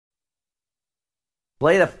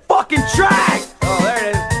Play the fucking track! Oh, there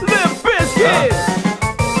it is. Limp Bizkit!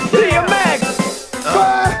 DMX!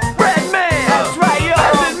 Redman! That's right,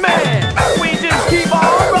 Youngin' Man! We just keep on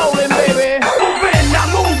rolling, baby! Move in, now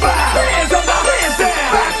move out! Hands up, now hands down!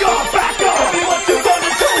 Back up, back up! Tell me what you gonna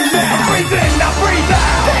do now! Breathe in, now breathe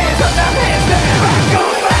out! Hands up, now hands down! Back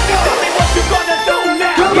up, back up! Tell me what you gonna do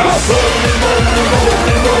now! Come on! Rolling, rolling,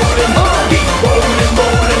 rolling, rolling! Keep rolling,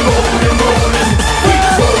 rolling, rolling, rolling! Keep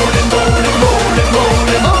rolling, rolling, rolling, rolling!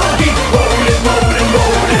 Keep rolling, rolling,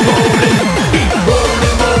 rolling, rolling! Keep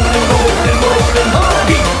rolling, rolling, rolling, rolling!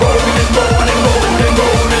 Keep rolling, rolling, rolling,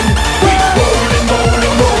 rolling! Keep rolling,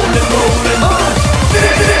 rolling, rolling, rolling!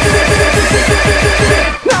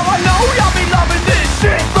 Now I know y'all be loving this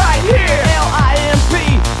shit right here. L-I-M-P,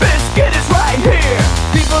 Bizkit is right here.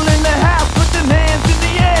 People in the house, put them hands in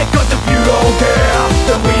the air. 'Cause if you don't care,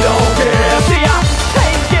 then we don't care. See, I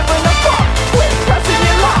ain't giving a fuck. Quit pressing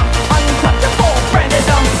your lock. Untouchable, friend is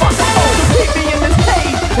unfuckable. So keep me in this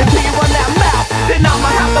cage until you run that mouth. Then I'ma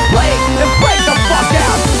have to play and break the fuck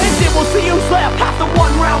out. And then we'll see who's left after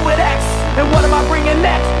one round with X. And what am I bringing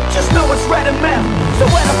next? Just know it's red and meth. So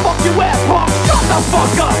where the fuck you at, punk? Shut the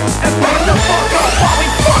fuck up and break the fuck up while we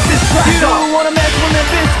fuck this track up. You don't wanna mess with the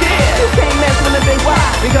Bizkit. You can't mess with the big why?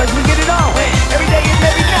 Because we get it on every day and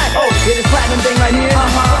every night. Oh, hear this platinum thing right here?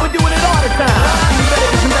 We're doing it all the time. You better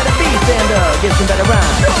get some better beats and get some better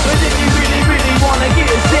rhymes. But if you really, really wanna get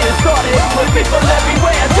shit started, with people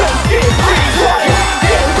everywhere, just get free.